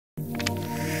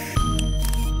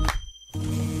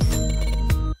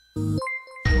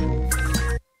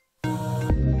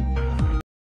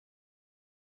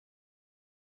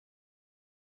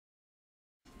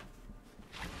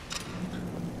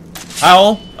Hi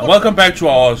all, and welcome back to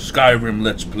our Skyrim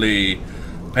Let's Play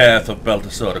Path of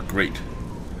Balthasar the Great.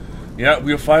 Yeah,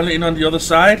 we are finally in on the other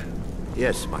side.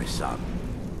 Yes, my son.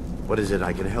 What is it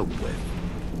I can help with?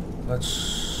 Let's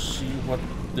see what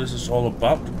this is all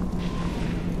about.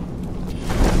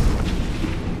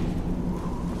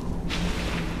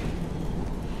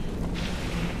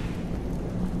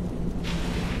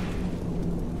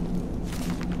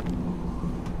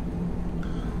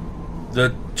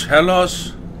 The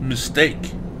Teller's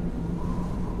Mistake.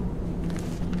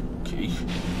 Okay.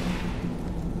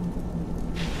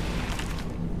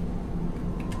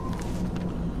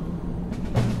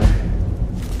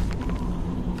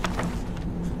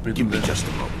 Give me just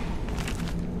a moment.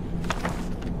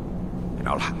 And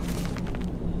I'll have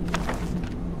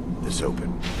this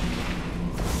open.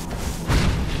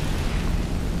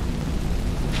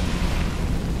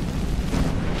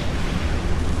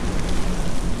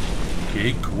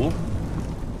 Okay, cool.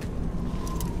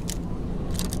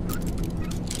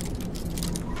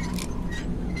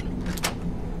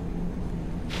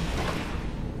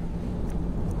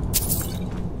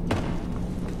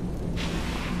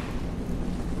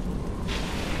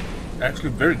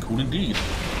 Actually, very cool indeed.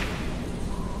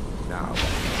 Now, I'll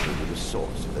show you the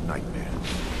source of the nightmares.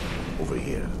 Over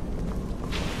here.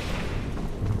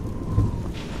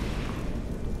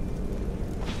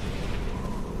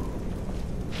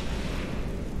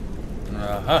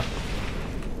 Uh-huh.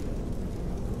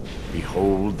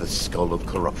 Behold the skull of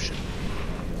corruption,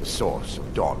 the source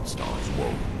of Dawnstar's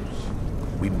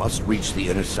woes. We must reach the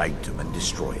inner sanctum and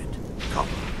destroy it. Come,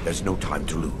 there's no time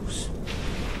to lose.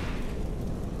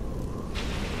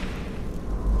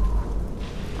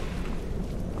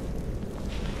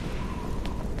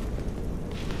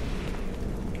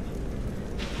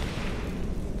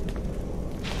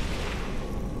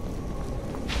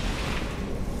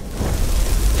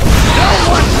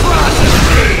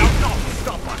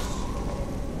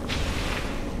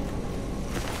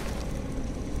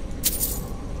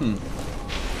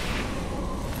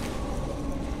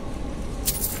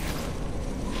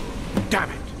 Damn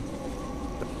it!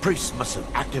 The priest must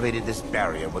have activated this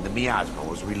barrier when the miasma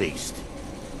was released.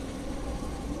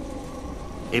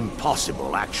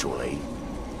 Impossible, actually.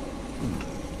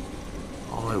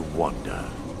 I wonder.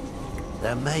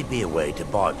 There may be a way to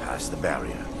bypass the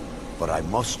barrier, but I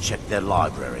must check their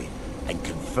library and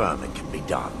confirm it can be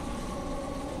done.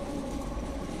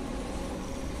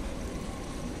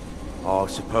 I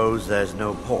suppose there's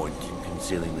no point in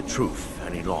concealing the truth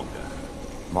any longer.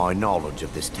 My knowledge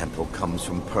of this temple comes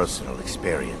from personal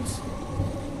experience.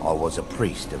 I was a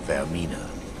priest of Vermina.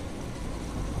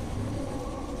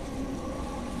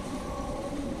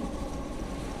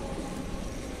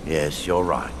 Yes, you're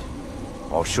right.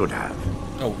 I should have.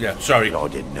 Oh, yeah, sorry. But I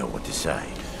didn't know what to say.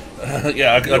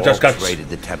 Yeah, I just got... raided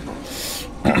the temple.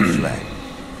 I fled.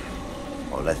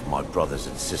 I left my brothers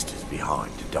and sisters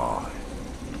behind to die.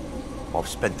 I've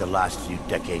spent the last few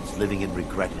decades living in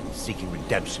regret and seeking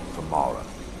redemption from Mara.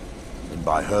 And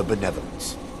by her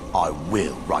benevolence, I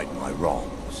will right my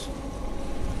wrongs.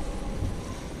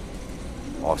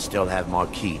 I still have my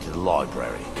key to the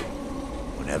library.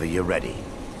 Whenever you're ready,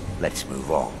 let's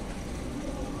move on.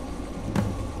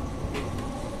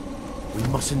 We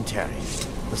mustn't tarry.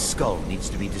 The skull needs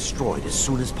to be destroyed as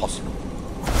soon as possible.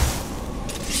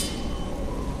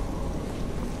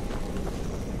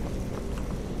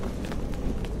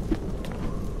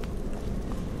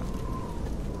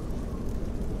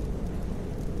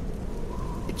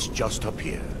 It's just up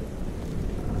here.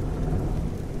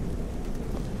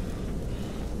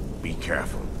 Be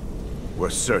careful.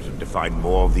 We're certain to find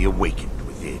more of the awakened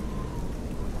within.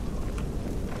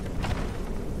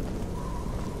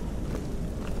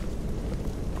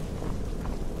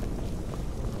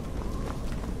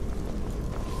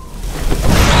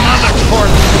 Another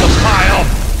corpse to the pile!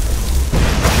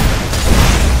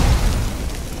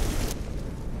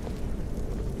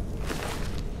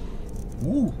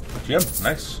 Ooh, gem,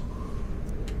 nice.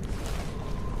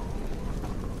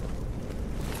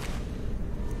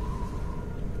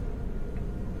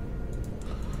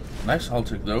 Nice, I'll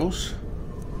take those.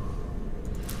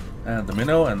 And the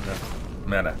minnow and the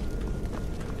nada.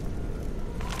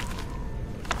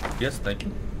 Yes, thank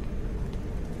you.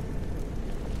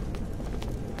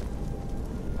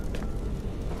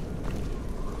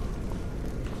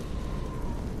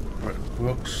 Right,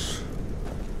 books.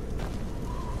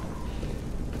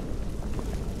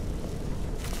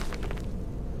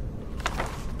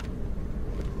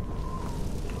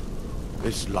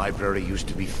 This library used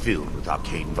to be filled with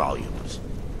arcane volumes.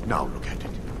 Now look at it.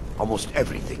 Almost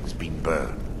everything's been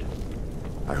burned.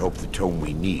 I hope the tome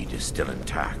we need is still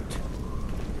intact.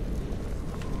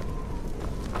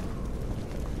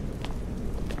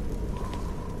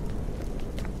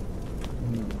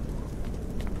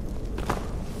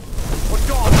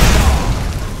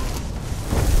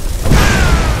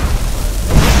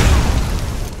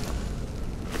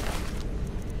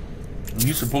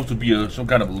 He's supposed to be some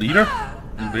kind of leader?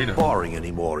 Invader. Barring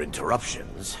any more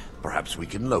interruptions, perhaps we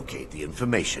can locate the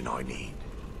information I need.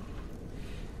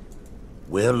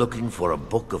 We're looking for a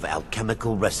book of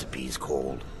alchemical recipes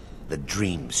called the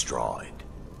Dream Stride.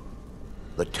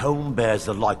 The tome bears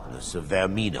the likeness of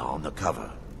Vermina on the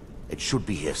cover. It should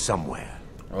be here somewhere.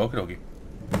 Okay, okay.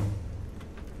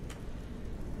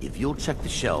 If you'll check the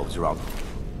shelves around...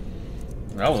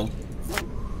 I will.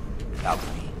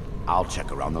 Alchemy. I'll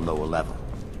check around the lower level.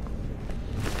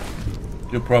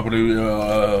 You're probably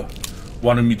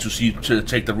wanting me to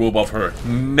take the robe off her.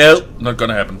 Nope, not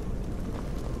gonna happen.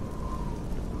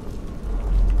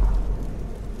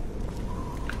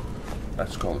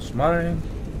 Let's call this mine.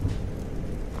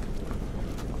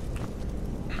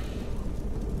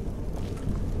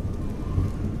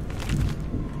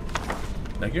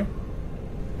 Thank you.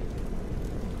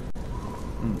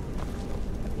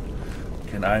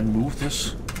 Can I move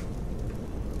this?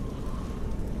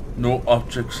 No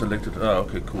object selected. Oh,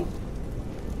 okay, cool.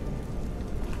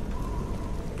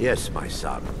 Yes, my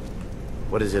son.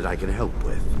 What is it I can help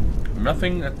with?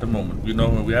 Nothing at the moment. You know,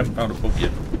 we haven't found a book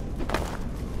yet.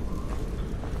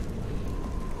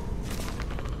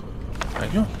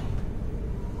 Thank you.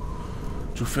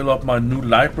 To fill up my new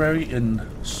library in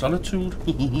solitude.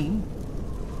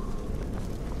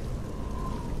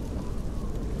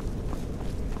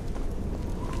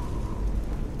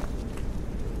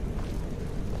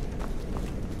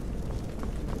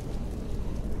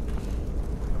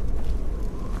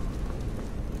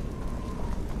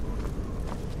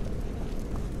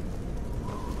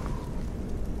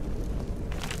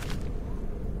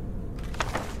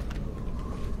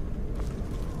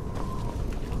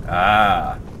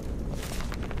 Ah.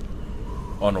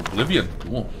 On Oblivion.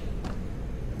 Cool.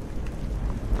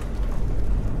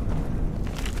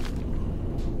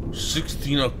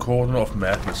 A corner of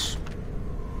madness.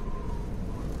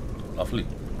 Lovely.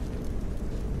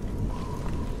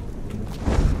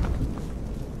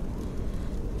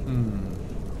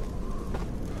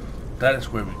 That is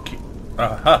where we keep.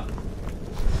 Aha.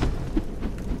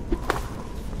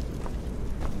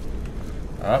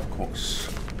 Of course.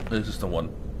 This is the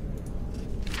one.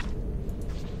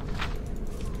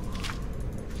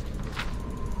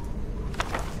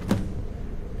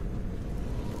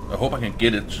 I hope I can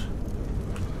get it.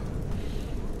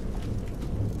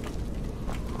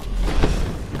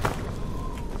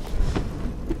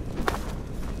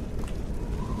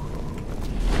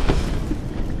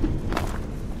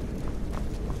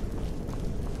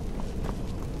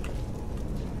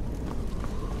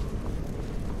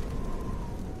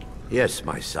 Yes,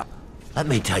 my son. Let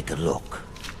me take a look.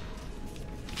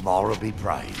 Mara be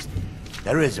praised.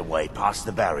 There is a way past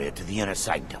the barrier to the inner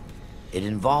sanctum. It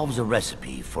involves a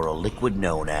recipe for a liquid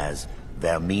known as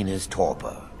Vermina's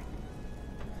torpor.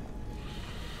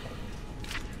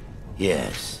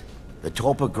 Yes, the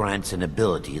torpor grants an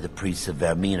ability the priests of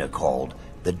Vermina called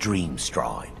the Dream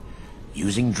Stride,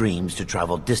 using dreams to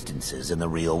travel distances in the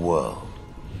real world.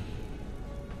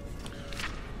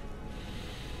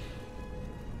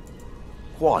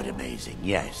 Quite amazing,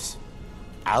 yes.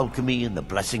 Alchemy and the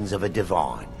blessings of a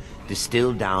divine,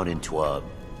 distilled down into a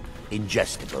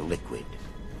ingestible liquid.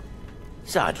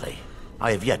 Sadly,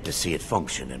 I have yet to see it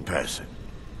function in person.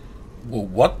 Well,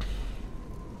 what?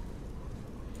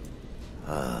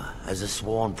 As a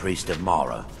sworn priest of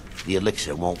Mara, the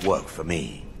elixir won't work for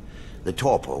me. The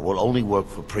torpor will only work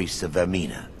for priests of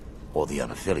Vermina, or the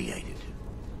unaffiliated.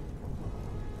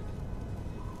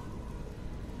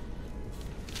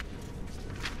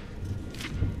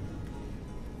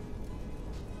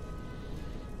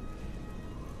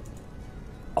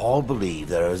 All believe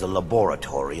there is a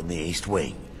laboratory in the East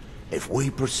Wing. If we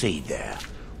proceed there,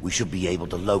 we should be able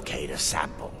to locate a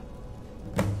sample.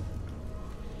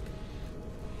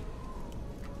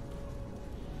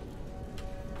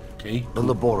 Okay. The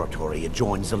laboratory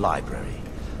adjoins the library.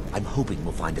 I'm hoping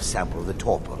we'll find a sample of the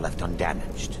torpor left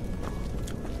undamaged.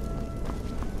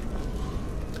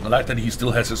 I like that he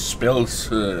still has his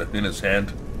spells in his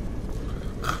hand.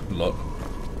 Lord.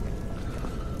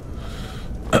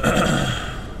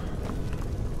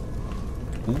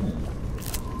 Ooh.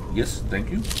 Yes,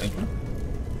 thank you, thank you.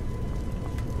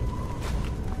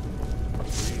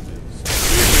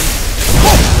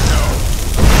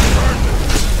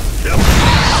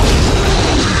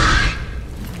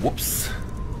 Whoops.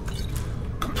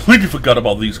 Completely forgot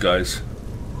about these guys.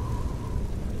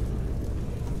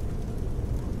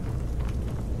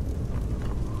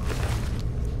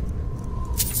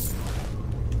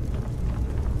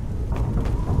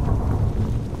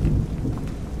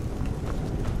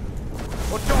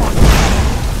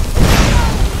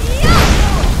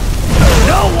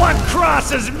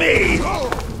 crosses me!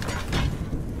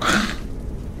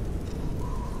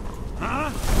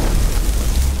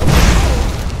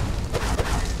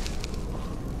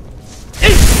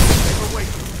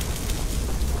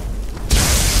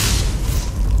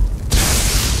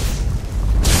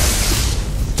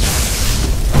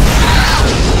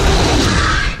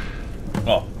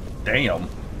 Oh, damn.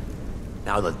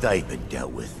 Now that they've been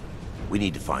dealt with, we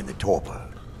need to find the torpor.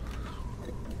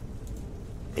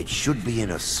 It should be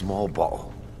in a small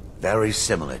bottle, very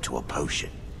similar to a potion.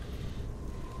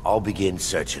 I'll begin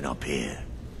searching up here.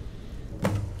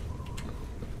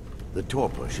 The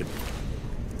torpor should be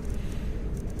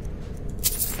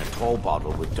a tall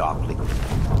bottle with dark liquid.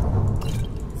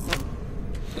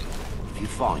 If you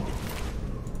find it,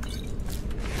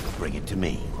 bring it to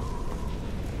me.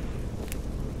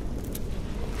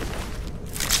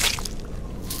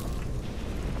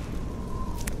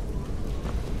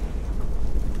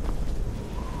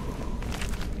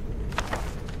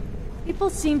 People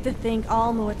seem to think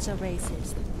all Nords are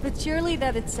racist, but surely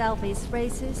that itself is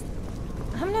racist.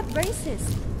 I'm not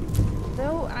racist,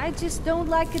 though I just don't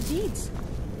like Khajiits,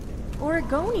 or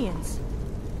Argonians,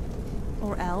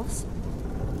 or elves.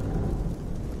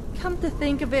 Come to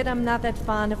think of it, I'm not that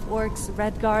fond of orcs,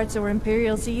 Redguards, or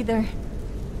Imperials either.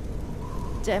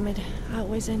 Damn it, I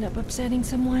always end up upsetting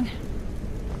someone.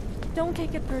 Don't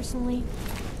take it personally.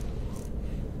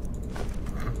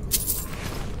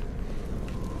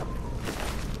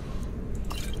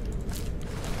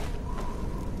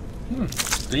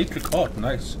 Deep record,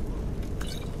 nice.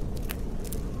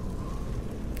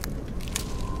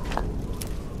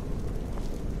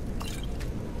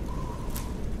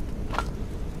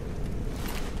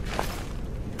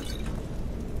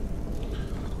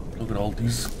 Look at all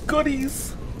these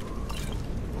goodies.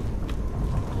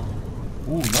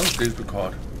 Ooh, another stage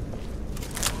record.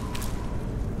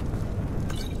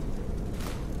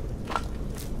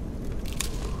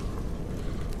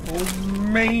 Oh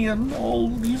man, all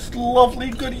these lovely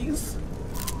goodies.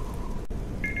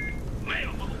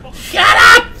 Shut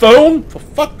up, phone! For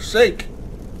fuck's sake.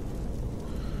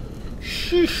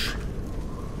 Sheesh.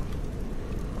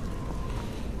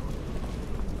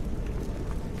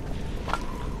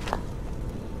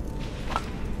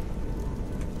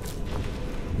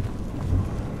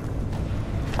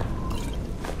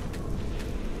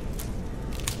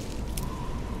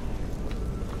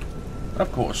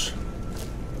 Of course.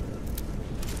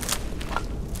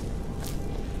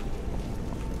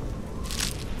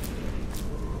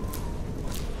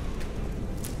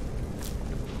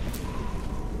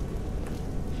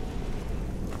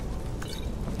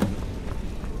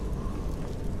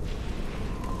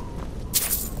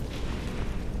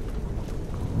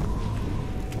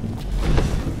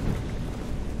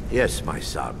 Yes, my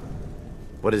son.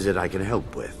 What is it I can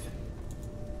help with?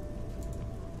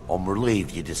 I'm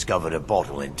relieved you discovered a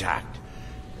bottle intact.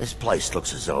 This place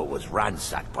looks as though it was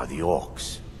ransacked by the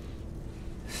orcs.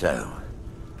 So,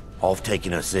 I've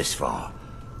taken us this far,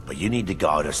 but you need to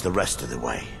guide us the rest of the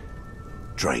way.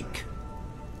 Drake.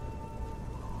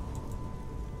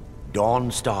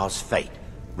 Dawnstar's fate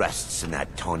rests in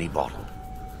that tiny bottle.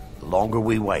 The longer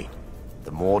we wait,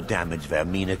 the more damage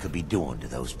Vermina could be doing to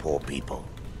those poor people.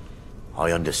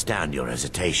 I understand your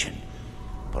hesitation,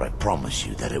 but I promise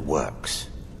you that it works.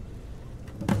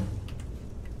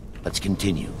 Let's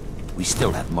continue. We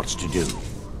still have much to do.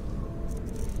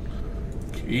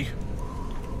 Okay.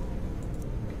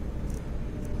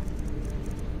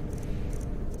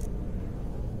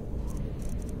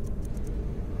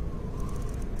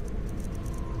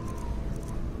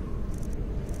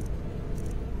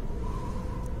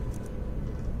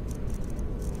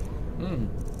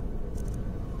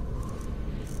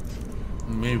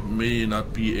 May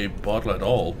not be a bottle at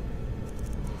all.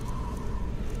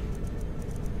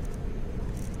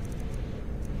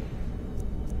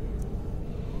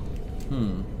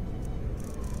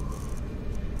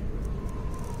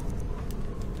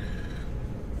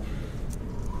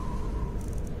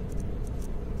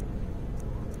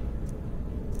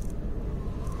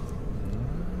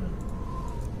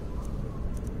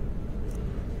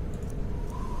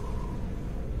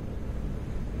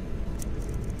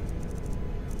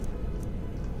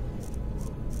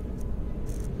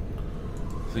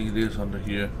 I think it is under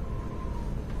here.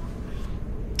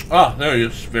 Ah, there he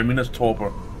is. Vermina's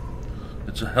torpor.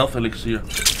 It's a health elixir.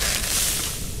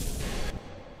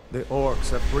 The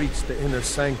orcs have breached the inner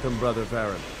sanctum, Brother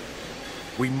Varen.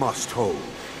 We must hold.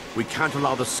 We can't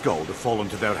allow the skull to fall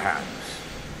into their hands.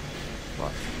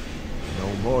 But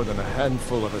no more than a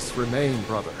handful of us remain,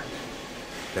 brother.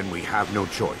 Then we have no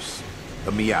choice.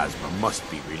 The miasma must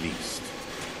be released.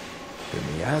 The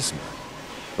miasma?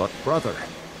 But brother,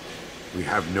 We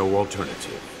have no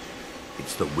alternative.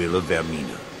 It's the will of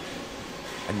Vermina.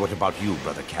 And what about you,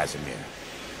 Brother Casimir?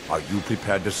 Are you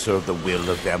prepared to serve the will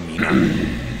of Vermina?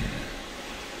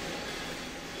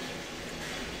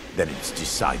 Then it's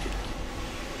decided.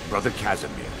 Brother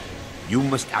Casimir, you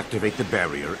must activate the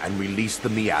barrier and release the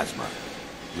miasma.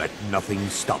 Let nothing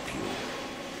stop you.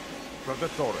 Brother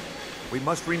Thorin, we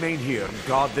must remain here and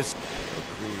guard this...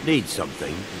 Need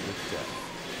something?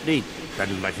 Need...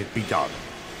 Then let it be done.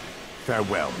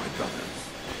 Farewell, my brothers.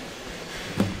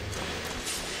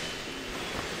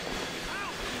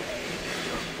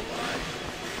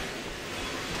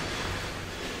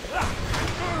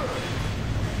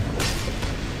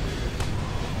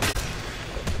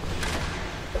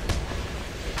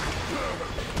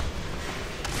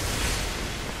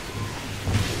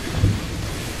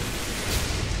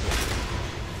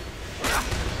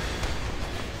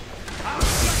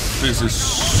 This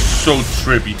is so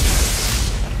trippy.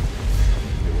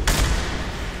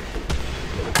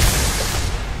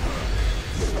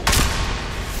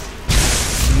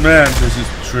 Man, this is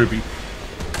trippy.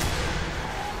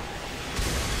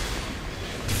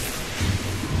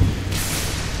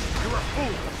 You're a fool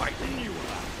to fight me, you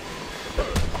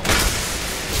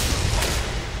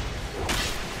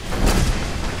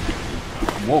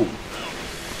Whoa.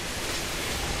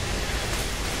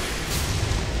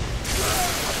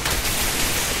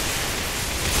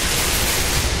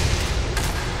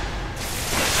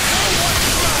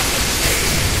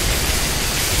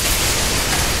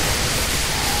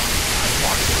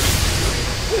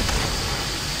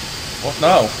 What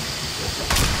now?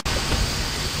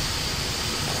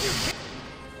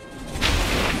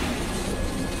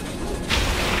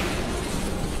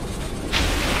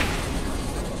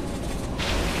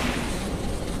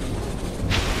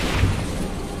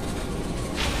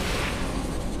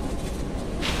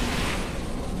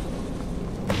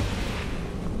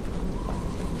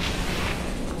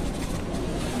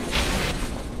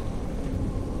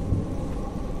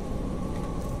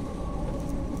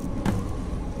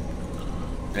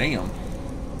 Damn.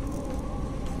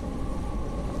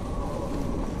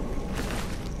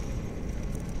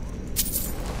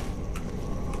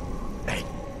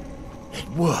 It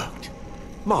worked.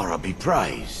 Mara be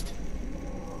praised.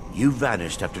 You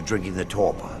vanished after drinking the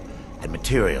torpor and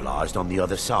materialized on the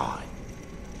other side.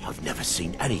 I've never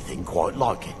seen anything quite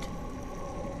like it.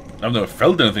 I've never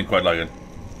felt anything quite like it.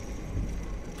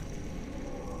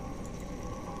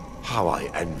 How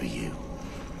I envy you.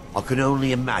 I can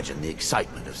only imagine the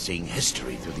excitement of seeing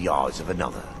history through the eyes of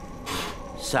another.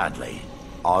 Sadly,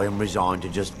 I am resigned to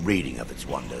just reading of its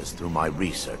wonders through my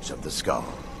research of the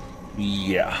skull.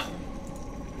 Yeah.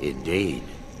 Indeed.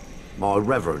 My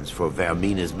reverence for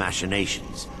Vermina's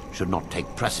machinations should not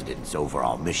take precedence over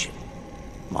our mission.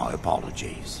 My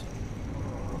apologies.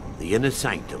 The inner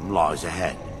sanctum lies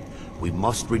ahead. We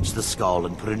must reach the skull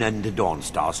and put an end to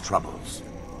Dawnstar's troubles.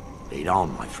 Lead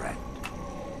on, my friend.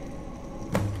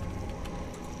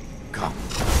 Come,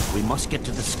 we must get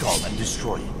to the skull and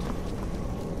destroy it.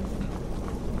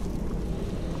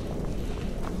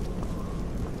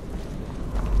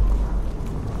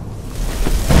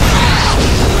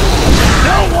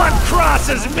 No one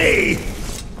crosses me!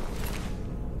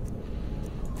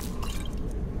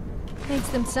 Makes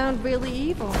them sound really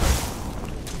evil.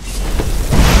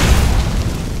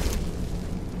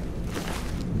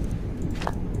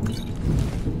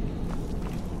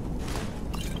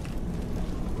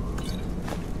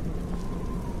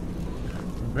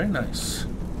 Very nice.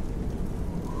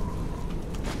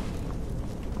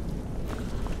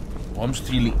 Well, I'm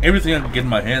stealing everything I can get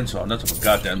my hands on, that's for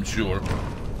goddamn sure.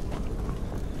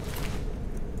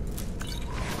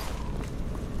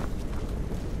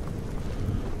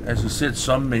 As you said,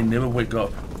 some may never wake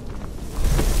up.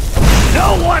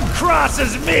 No one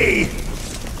crosses me!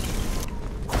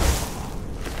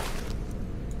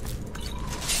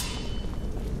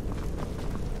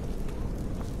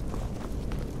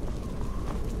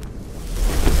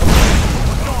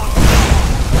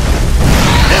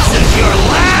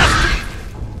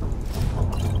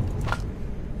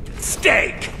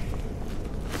 Steak!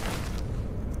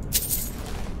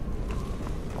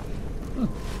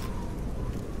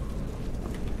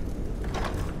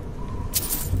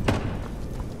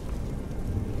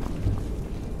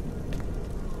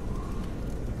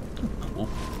 Cool.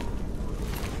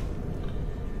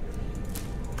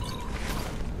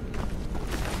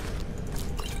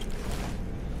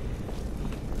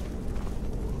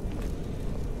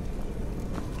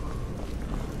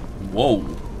 Whoa.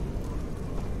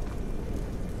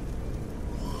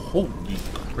 Holy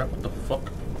crap, what the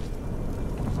fuck?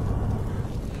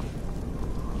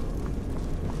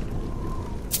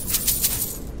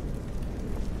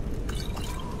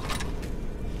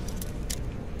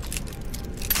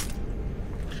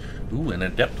 Ooh, an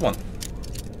adept one.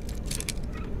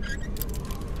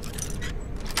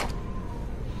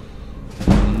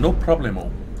 No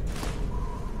problemo.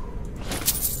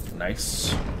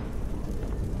 Nice.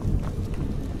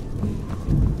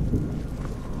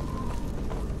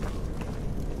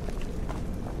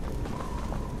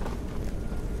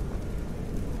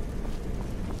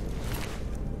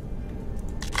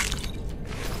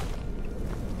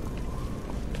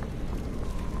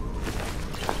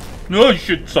 Oh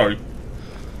shit, sorry.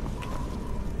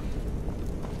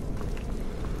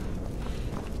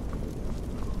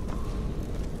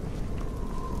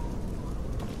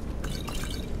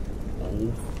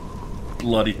 Oh,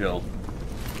 bloody hell.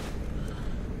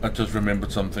 I just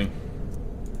remembered something.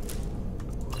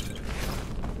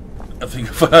 I think,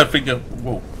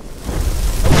 whoa.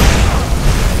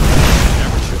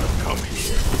 Never should have come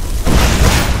here.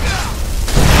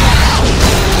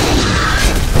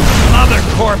 Another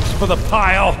corpse for the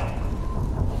pile.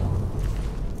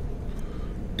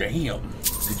 Damn.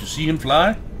 Did you see him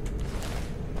fly?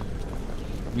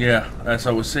 Yeah, as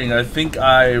I was saying, I think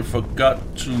I forgot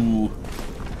to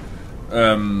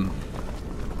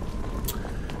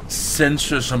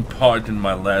censor some part in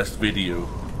my last video.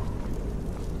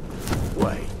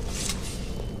 Wait.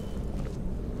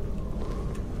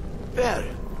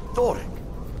 Baron, Thoric,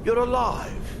 you're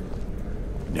alive.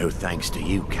 No thanks to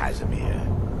you, Casimir.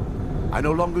 I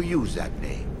no longer use that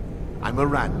name. I'm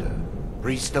Miranda,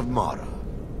 priest of Mara.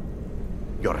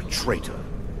 You're a traitor.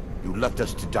 You left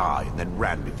us to die and then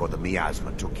ran before the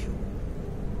miasma took you.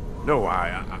 No,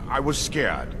 I was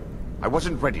scared. I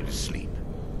wasn't ready to sleep.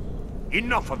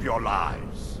 Enough of your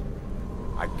lies.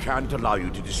 I can't allow you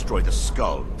to destroy the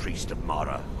skull, priest of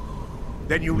Mara.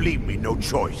 Then you leave me no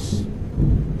choice.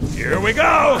 Here we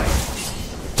go!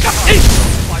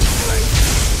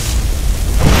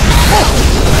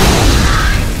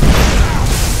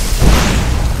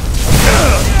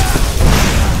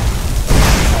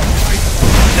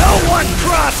 No one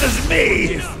crosses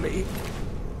me!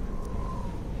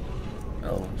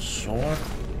 Oh, sword.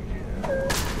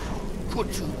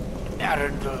 Could you,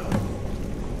 Arender?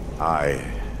 I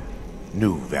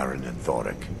knew Varen and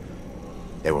Thoric.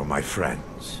 They were my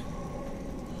friends.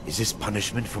 Is this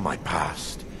punishment for my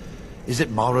past? Is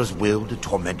it Mara's will to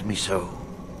torment me so?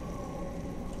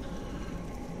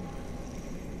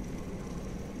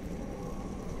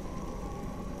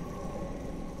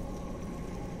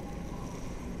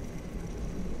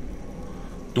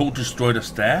 Don't destroy the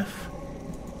staff?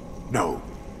 No,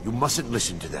 you mustn't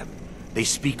listen to them. They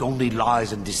speak only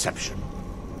lies and deception.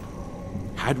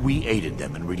 Had we aided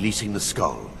them in releasing the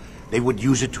skull, they would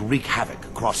use it to wreak havoc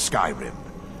across Skyrim.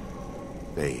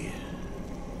 They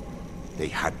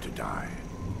had to die.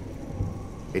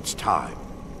 It's time.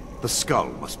 The skull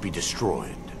must be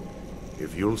destroyed.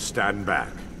 If you'll stand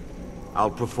back,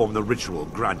 I'll perform the ritual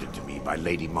granted to me by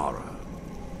Lady Mara.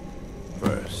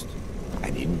 First,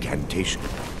 an incantation.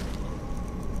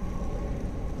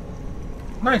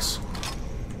 Nice.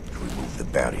 Remove the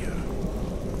barrier.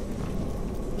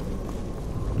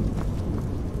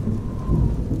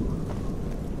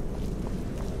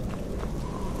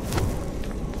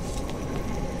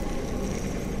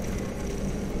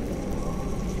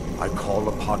 I call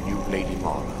upon you, Lady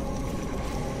Mara.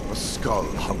 The skull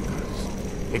hungers.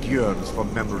 It yearns for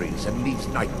memories and leaves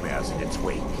nightmares in its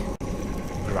wake.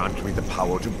 Grant me the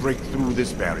power to break through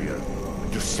this barrier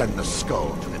and to send the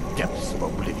skull to the depths of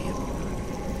oblivion.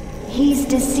 He's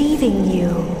deceiving you.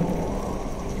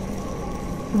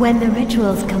 When the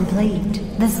ritual's complete,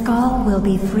 the skull will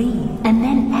be free, and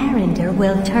then Arender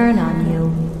will turn on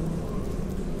you.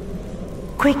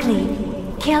 Quickly,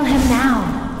 kill him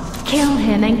now. Kill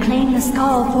him and claim the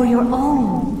skull for your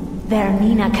own.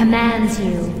 Vermina commands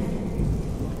you.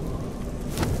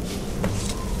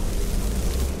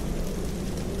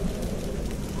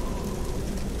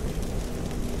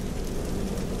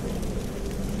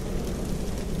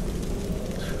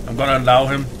 I'm gonna allow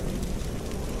him.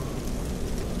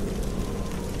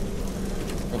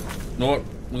 Oh, know what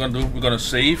we're gonna do? We're gonna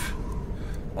save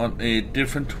on a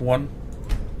different one.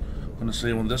 I'm gonna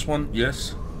save on this one,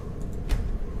 yes.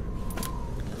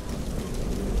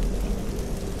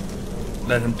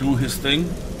 Let him do his thing.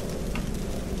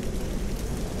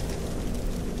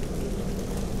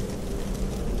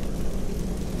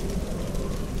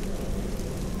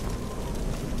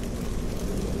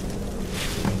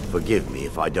 Forgive me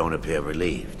if I don't appear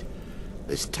relieved.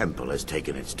 This temple has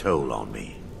taken its toll on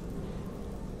me.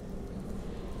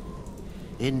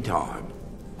 In time,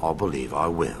 I'll believe I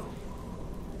will.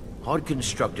 I'd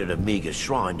constructed a meager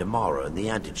shrine to Mara in the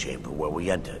antechamber where we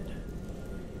entered.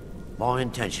 My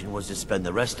intention was to spend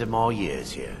the rest of my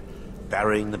years here,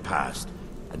 burying the past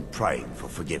and praying for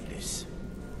forgiveness.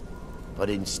 But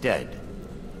instead,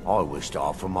 I wish to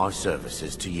offer my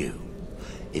services to you.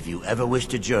 If you ever wish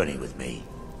to journey with me,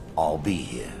 I'll be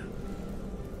here.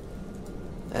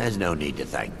 There's no need to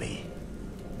thank me.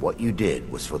 What you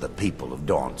did was for the people of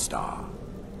Dawnstar.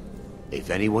 If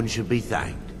anyone should be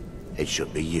thanked, it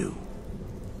should be you.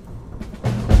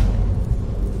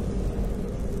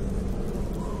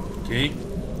 Okay.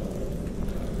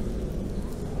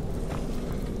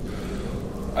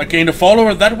 I gained a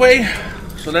follower that way,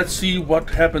 so let's see what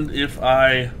happened if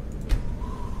I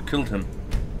killed him.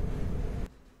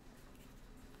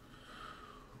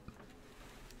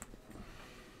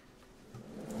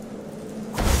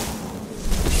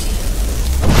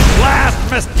 Blast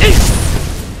mesquite!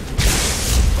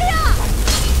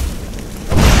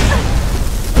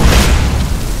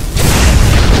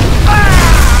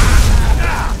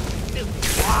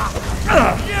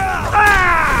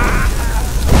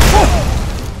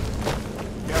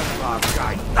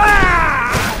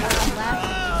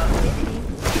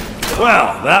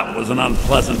 Well, that was an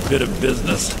unpleasant bit of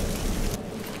business.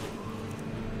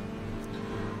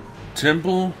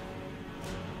 Temple,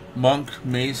 monk,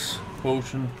 mace,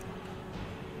 potion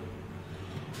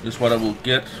is what I will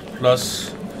get,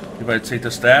 plus if I take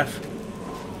the staff.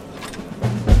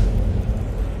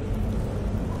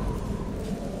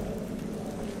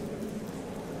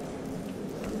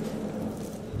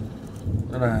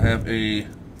 Then I have a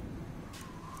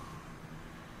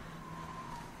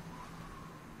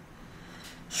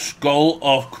Skull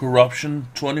of Corruption,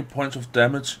 20 points of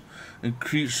damage,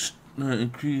 increase, what?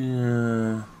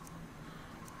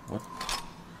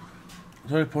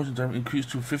 20 points of damage,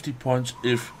 increased to 50 points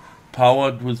if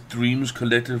powered with dreams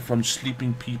collected from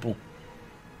sleeping people.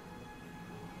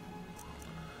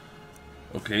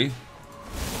 Okay.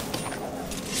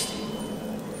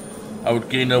 I would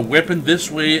gain a weapon this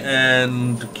way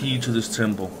and the key to this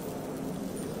temple.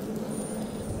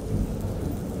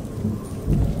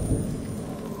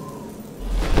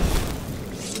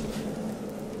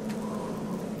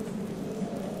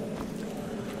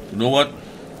 You know what?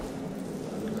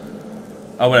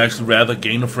 I would actually rather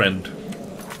gain a friend.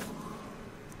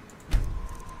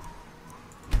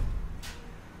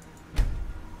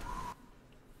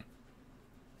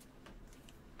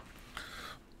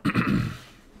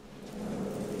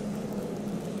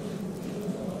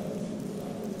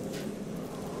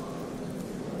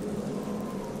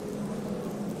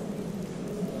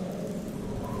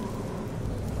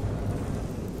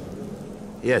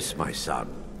 Yes, my son.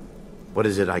 What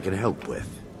is it I can help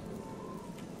with?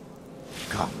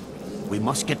 Come, we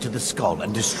must get to the skull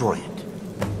and destroy it.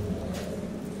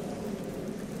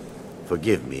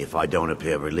 Forgive me if I don't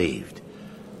appear relieved.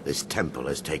 This temple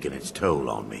has taken its toll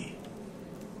on me.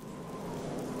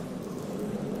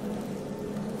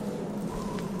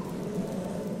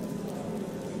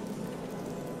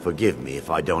 Forgive me if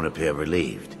I don't appear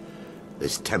relieved.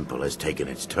 This temple has taken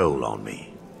its toll on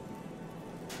me.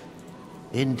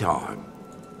 In time,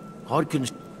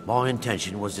 my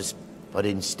intention was to... But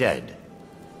instead,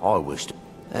 I wished...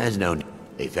 There's no...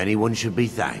 If anyone should be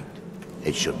thanked,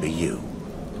 it should be you.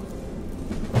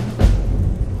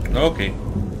 Okay.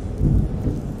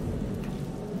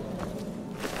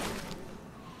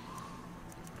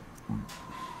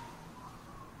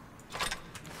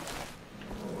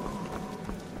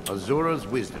 Azura's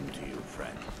wisdom to you,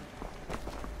 friend.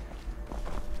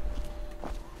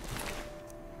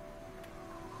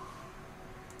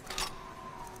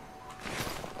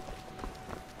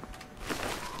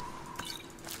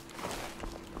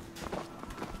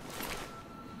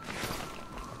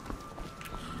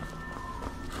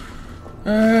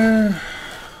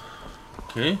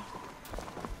 Okay.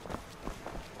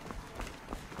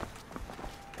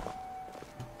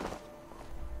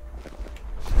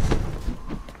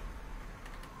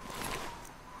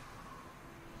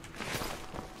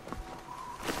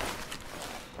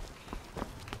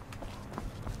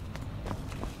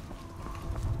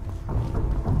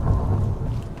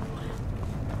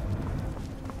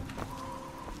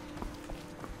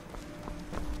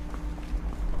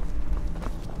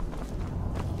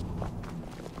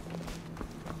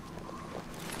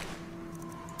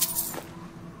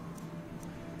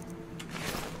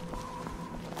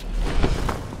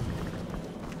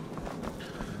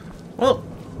 Well,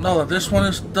 now that this one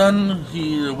is done,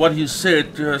 what he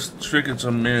said just triggered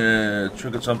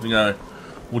something I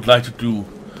would like to do.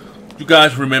 You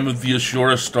guys remember the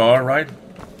Azura Star, right?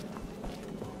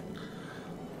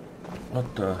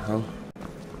 What the hell?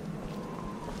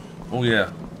 Oh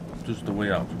yeah, just the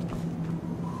way out.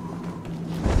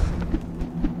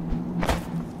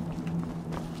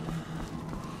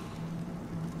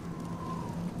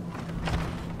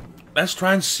 let's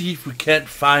try and see if we can't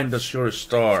find the surest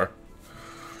star.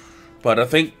 But I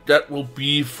think that will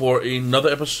be for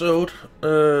another episode,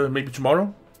 maybe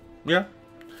tomorrow. Yeah.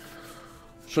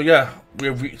 So yeah, we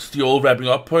have reached the old wrapping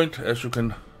up point, as you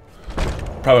can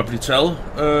probably tell.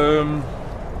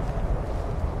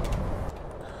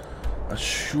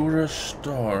 Ashura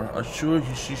star.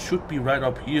 Ashura, she should be right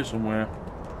up here somewhere.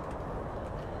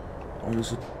 Or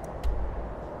is it?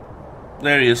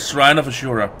 There he is, Shrine of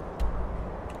Ashura.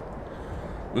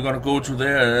 We're gonna go to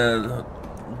there.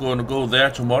 Gonna go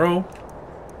there tomorrow.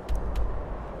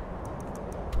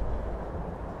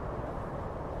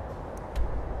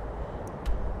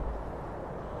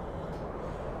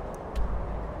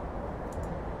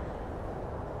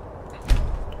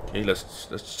 Okay,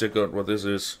 let's check out what this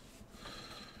is.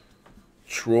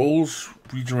 Trolls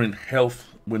regenerate health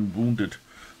when wounded,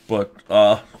 but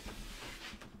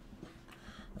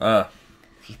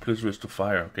just place risk to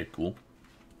fire. Okay, cool.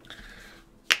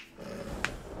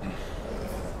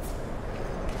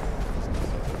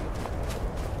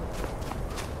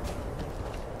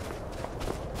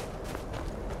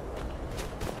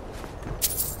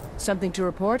 Something to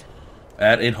report?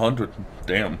 At 800.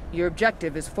 Damn. Your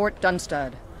objective is Fort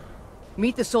Dawnstar.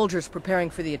 Meet the soldiers preparing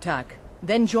for the attack.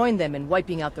 Then join them in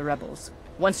wiping out the rebels.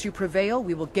 Once you prevail,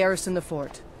 we will garrison the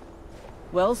fort.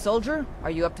 Well, soldier,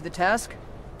 are you up to the task?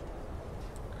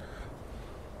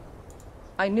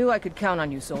 I knew I could count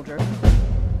on you, soldier.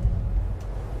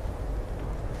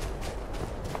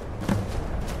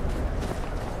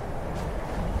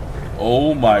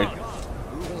 Oh my.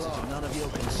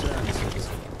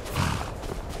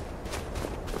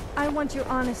 I want your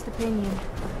honest opinion.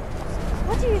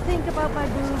 What do you think about my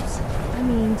boobs? I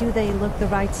mean, do they look the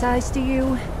right size to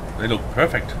you? They look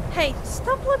perfect. Hey,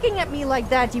 stop looking at me like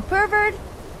that, you pervert!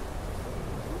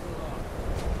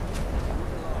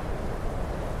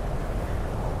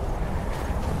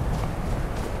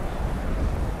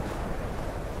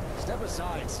 Step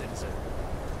aside, citizen.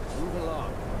 Move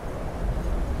along.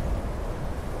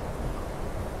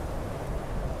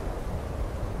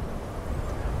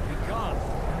 Be gone.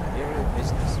 Imperial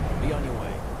business. Be on your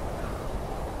way.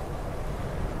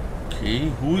 Okay,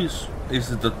 who is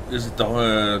it the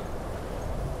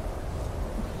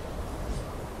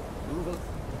Move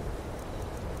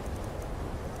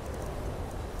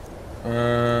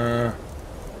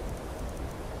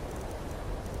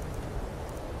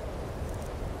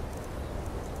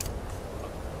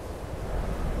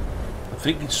I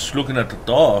think he's looking at the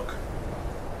dog.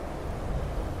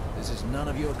 This is none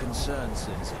of your concern,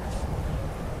 citizen.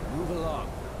 Move along.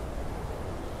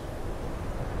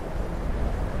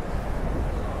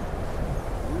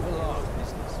 Move along,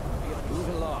 business. Move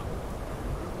along.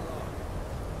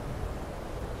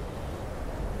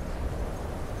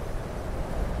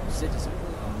 Citizen,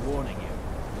 I'm warning you.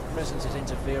 Your presence is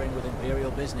interfering with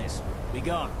Imperial business. Be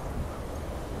gone.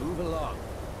 Move along.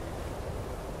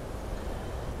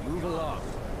 Move along.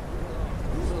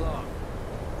 Move along.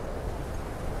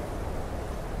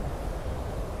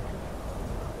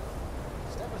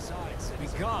 Step aside,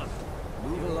 citizen. Be gone.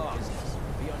 Move along.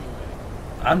 Be on your way.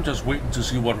 I'm just waiting to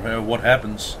see what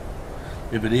happens.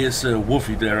 If it is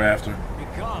Wolfie thereafter. Be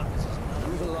gone.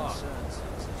 Move along.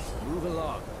 Move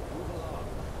along. Move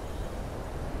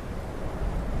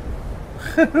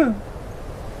along.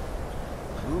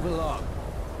 Move along.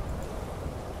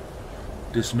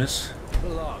 Dismiss.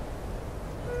 Move along.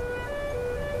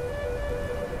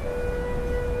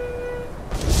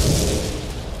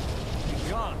 Be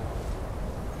gone.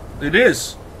 It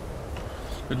is.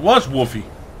 It was Wolfie.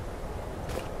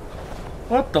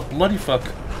 What the bloody fuck?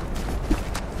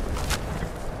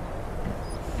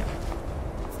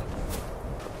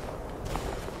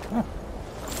 Oh.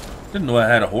 Didn't know I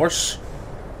had a horse.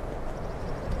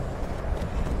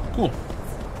 Cool.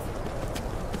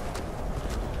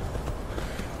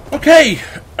 Okay.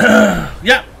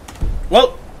 Yeah.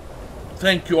 Well,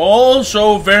 thank you all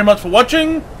so very much for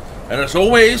watching. And as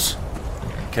always,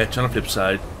 catch you on the flip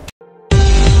side.